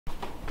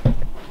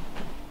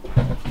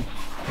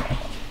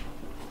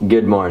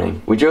Good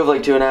morning. We drove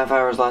like 2.5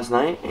 hours last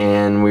night,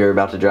 and we were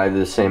about to drive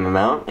the same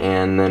amount,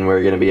 and then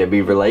we're gonna be at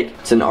Beaver Lake.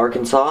 It's in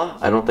Arkansas.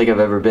 I don't think I've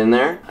ever been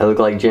there. I look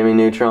like Jimmy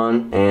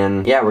Neutron,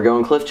 and yeah, we're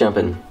going cliff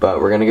jumping. But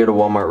we're gonna go to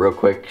Walmart real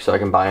quick so I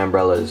can buy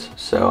umbrellas,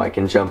 so I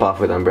can jump off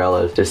with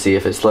umbrellas to see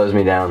if it slows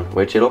me down,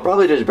 which it'll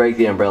probably just break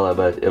the umbrella,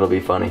 but it'll be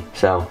funny.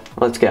 So,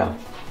 let's go.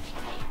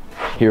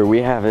 Here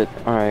we have it.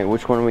 Alright,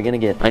 which one are we gonna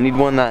get? I need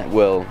one that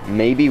will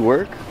maybe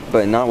work,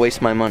 but not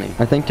waste my money.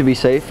 I think to be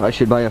safe, I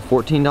should buy a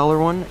 $14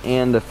 one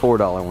and a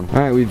 $4 one.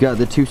 Alright, we've got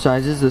the two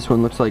sizes. This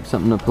one looks like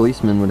something a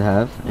policeman would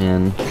have,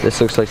 and this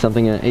looks like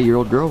something an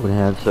 8-year-old girl would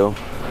have, so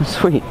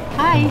sweet.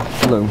 Hi.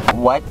 Hello.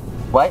 What?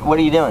 What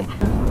are you doing?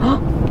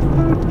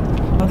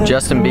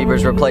 Justin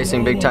Bieber's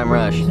replacing Big Time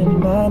Rush.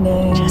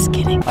 Just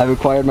kidding. I've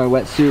acquired my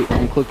wetsuit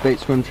and clickbait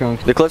swim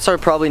trunks. The cliffs are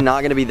probably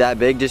not gonna be that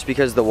big just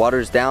because the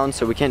water's down,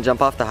 so we can't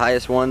jump off the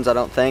highest ones, I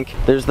don't think.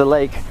 There's the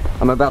lake.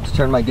 I'm about to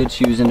turn my good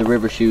shoes into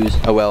river shoes.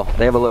 Oh well,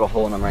 they have a little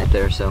hole in them right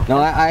there, so. No,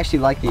 I actually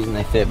like these and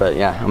they fit, but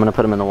yeah, I'm gonna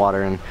put them in the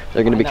water and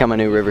they're gonna become my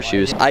new river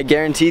shoes. I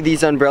guarantee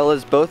these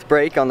umbrellas both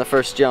break on the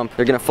first jump.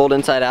 They're gonna fold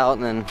inside out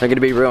and then they're gonna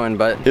be ruined,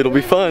 but it'll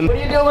be fun. What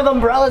are you doing with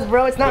umbrellas,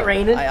 bro? It's not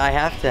raining. I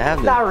have to have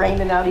them. It's not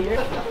raining out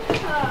here.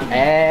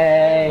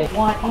 Hey.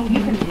 What? Oh, you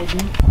can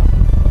didn't.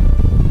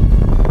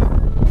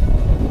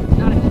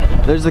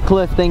 There's the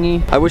cliff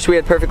thingy. I wish we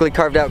had perfectly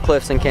carved out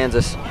cliffs in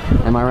Kansas.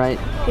 Am I right?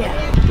 Yeah.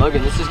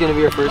 Logan, this is gonna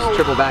be your first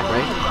triple back,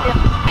 right?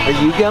 Yeah. Are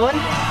you going?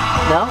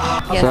 No?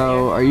 Yes.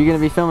 So, are you gonna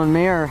be filming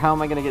me, or how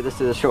am I gonna get this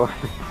to the shore?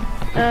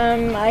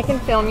 I can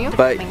film you.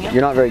 But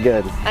you're not very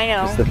good. I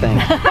know. That's the thing.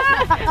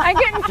 I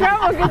get in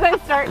trouble because I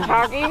start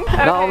talking. Okay.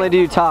 Not only do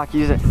you talk,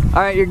 you say,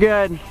 all right, you're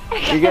good.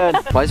 You're good.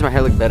 Why does my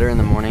hair look better in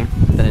the morning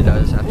than it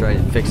does after I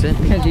fix it?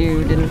 Because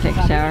you didn't take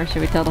a shower.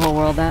 Should we tell the whole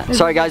world that?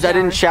 Sorry guys, I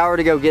didn't shower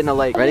to go get in a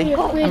lake. Ready?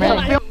 I'm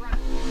ready.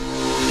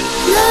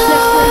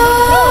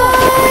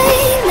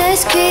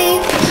 Let's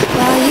creep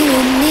while you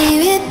and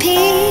me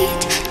repeat.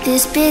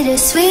 This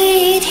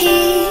bittersweet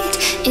heat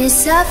is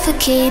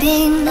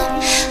suffocating.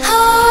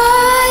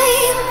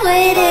 I'm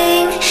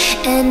waiting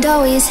and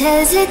always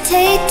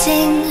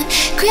hesitating.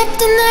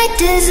 Kryptonite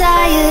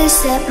desires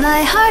set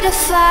my heart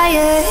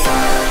afire.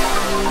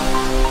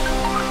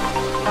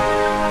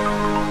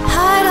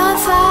 Heart on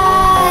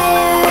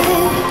fire.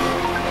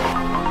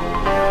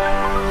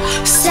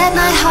 Set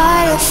my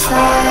heart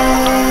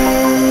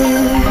afire.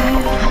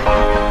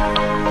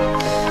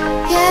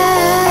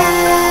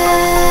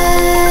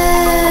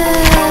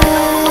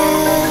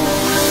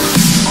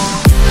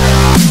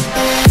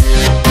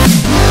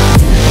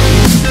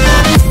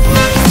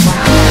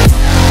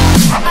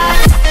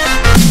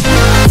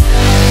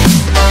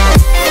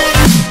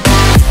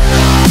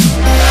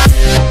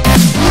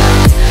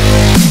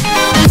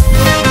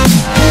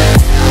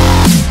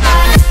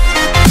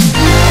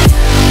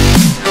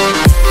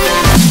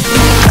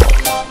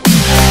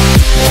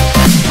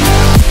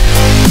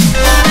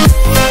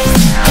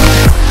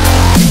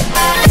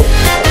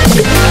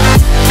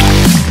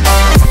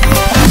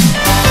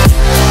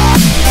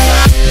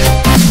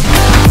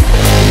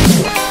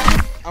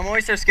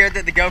 So scared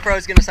that the GoPro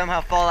is gonna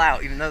somehow fall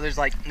out, even though there's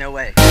like no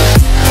way.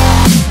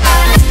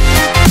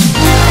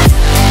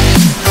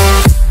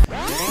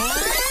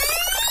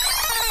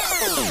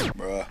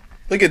 Bruh,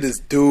 look at this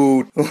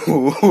dude.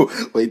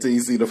 Wait till you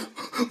see the.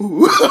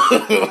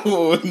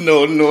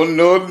 No.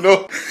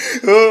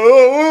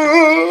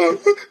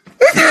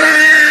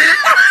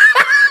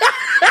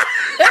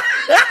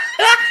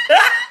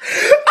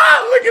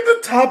 Look at the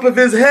top of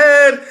his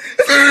head.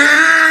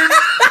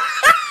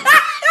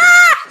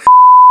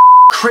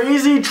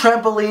 Crazy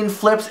trampoline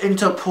flips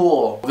into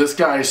pool. This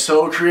guy is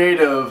so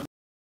creative.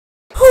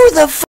 Who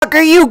the fuck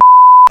are you?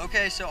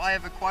 Okay, so I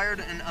have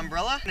acquired an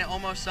umbrella and it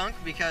almost sunk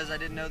because I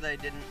didn't know that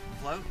it didn't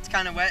float. It's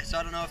kind of wet, so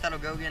I don't know if that'll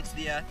go against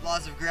the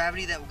laws of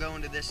gravity that will go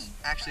into this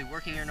actually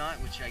working or not,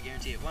 which I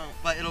guarantee it won't.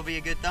 But it'll be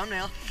a good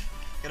thumbnail.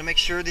 Gotta make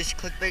sure these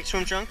clickbait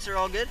swim trunks are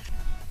all good.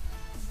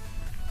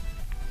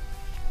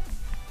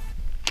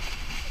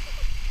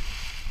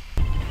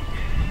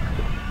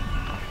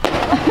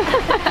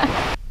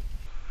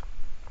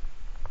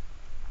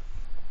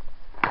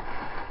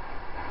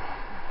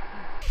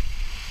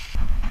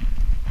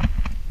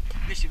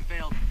 Mission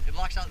failed. It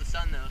blocks out the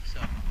sun though,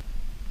 so.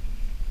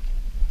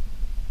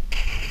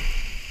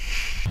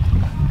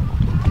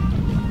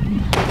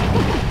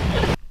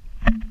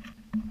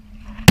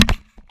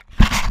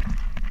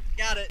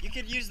 Got it. You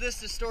could use this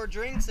to store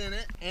drinks in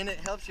it, and it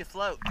helps you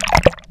float.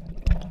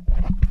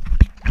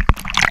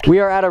 We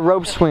are at a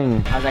rope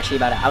swing. I was actually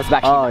about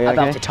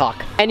to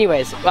talk.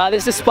 Anyways,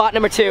 this is spot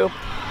number 2.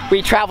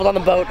 We traveled on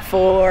the boat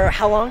for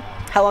how long?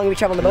 How long did we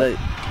travel on the boat?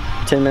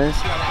 10 minutes.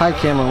 Hi,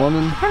 camera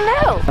woman.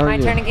 Hello. My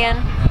turn again?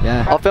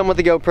 Yeah. I'll film with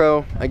the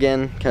GoPro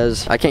again,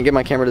 because I can't get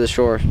my camera to the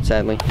shore,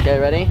 sadly. Okay,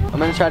 ready? I'm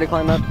going to try to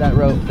climb up that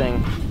rope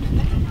thing.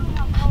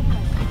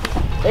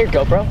 There you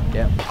go, bro.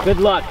 Yeah. Good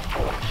luck.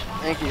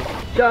 Thank you.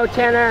 Go,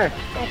 Tanner.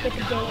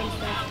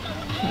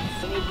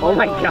 Oh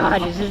my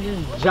god, this is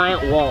this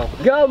giant wall.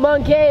 Go,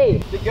 monkey!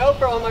 The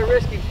GoPro on my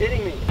wrist keeps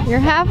hitting me. You're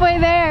halfway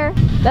there.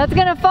 That's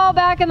gonna fall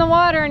back in the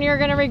water and you're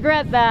gonna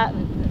regret that.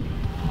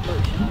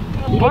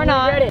 Or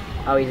not. It.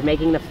 Oh, he's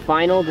making the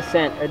final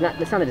descent. Or not,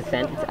 that's not a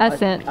descent. It's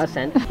Ascent.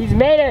 Ascent. He's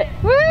made it!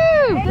 Woo!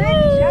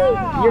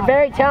 You're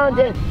very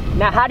talented.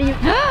 Now how do you...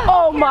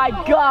 Oh my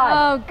god!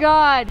 Oh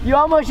god. You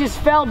almost just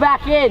fell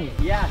back in.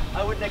 Yeah,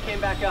 I wouldn't have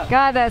came back up.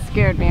 God, that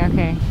scared me.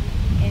 Okay.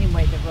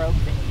 Anyway, the rope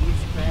that you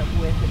scrap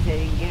with it,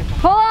 they didn't get it.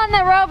 Pull on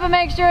the rope and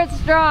make sure it's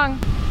strong.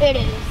 It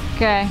is.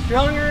 Okay.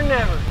 Stronger than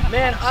ever.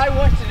 Man, I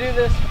want to do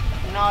this.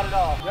 Not at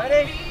all.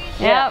 Ready?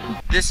 Yep.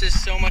 This is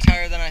so much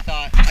higher than I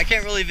thought. I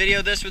can't really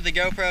video this with the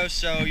GoPro,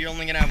 so you're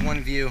only gonna have one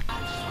view.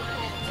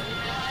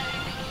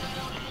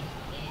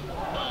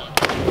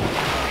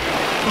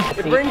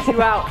 It brings you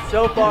out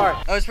so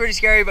far. That was pretty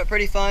scary, but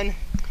pretty fun.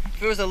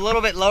 If it was a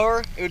little bit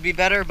lower, it would be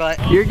better, but...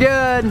 You're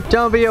good.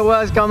 Don't be a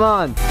wuss, come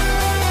on.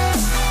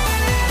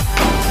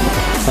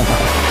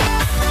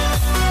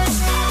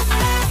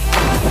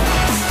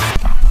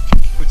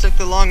 We took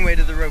the long way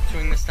to the rope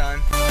swing this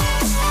time.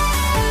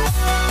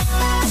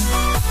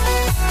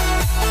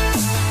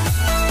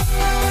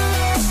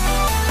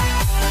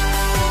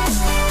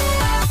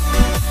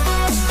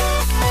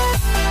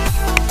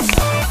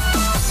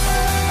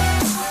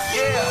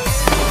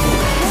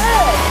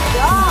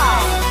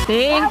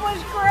 See? That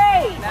was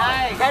great.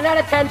 Nice. 10 out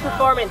of 10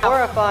 performance.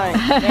 Horrifying.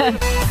 There's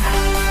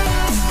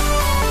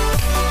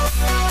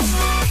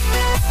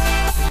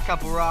a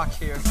couple rocks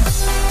here.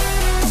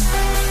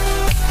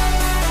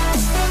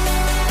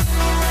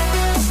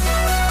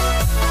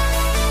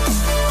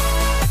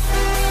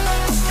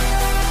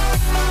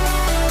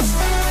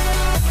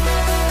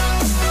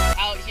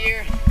 Out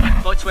here.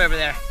 Boat's way over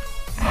there.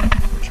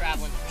 We're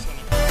traveling. We're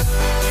swimming.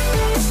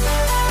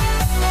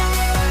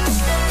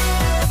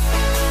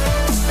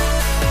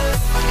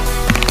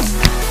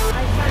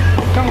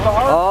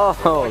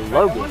 Oh,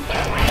 Logan.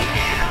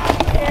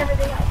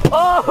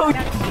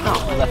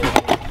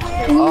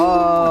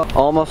 Oh,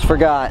 almost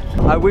forgot.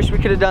 I wish we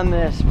could have done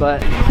this,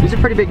 but these are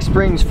pretty big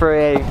springs for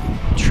a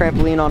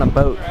trampoline on a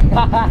boat.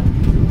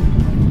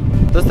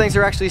 Those things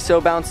are actually so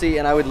bouncy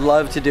and I would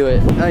love to do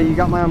it. Hey, you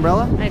got my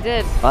umbrella? I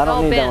did. I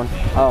don't need that one.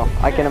 Oh,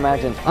 I can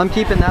imagine. I'm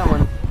keeping that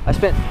one. I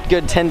spent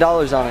good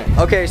 $10 on it.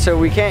 Okay, so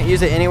we can't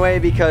use it anyway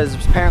because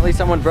apparently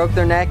someone broke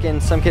their neck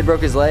and some kid broke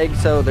his leg,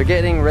 so they're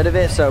getting rid of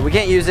it, so we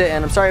can't use it,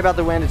 and I'm sorry about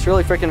the wind. It's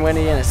really freaking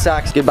windy and it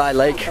sucks. Goodbye,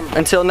 lake.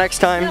 Until next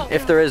time,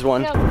 if there is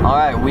one. All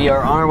right, we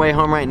are on our way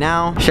home right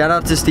now. Shout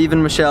out to Steve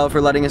and Michelle for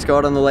letting us go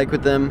out on the lake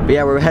with them. But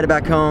yeah, we're headed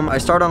back home. I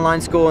start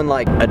online school in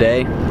like a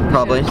day,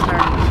 probably.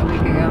 Started a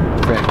week ago.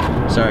 Frick.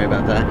 Sorry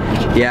about that.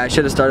 Yeah, I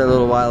should have started a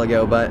little while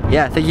ago, but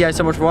yeah, thank you guys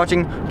so much for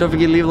watching. Don't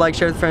forget to leave a like,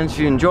 share with friends if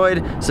you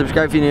enjoyed,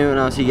 subscribe if you're new, and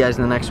I'll see you guys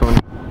in the next one.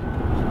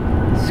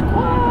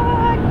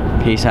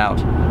 Squad! Peace out.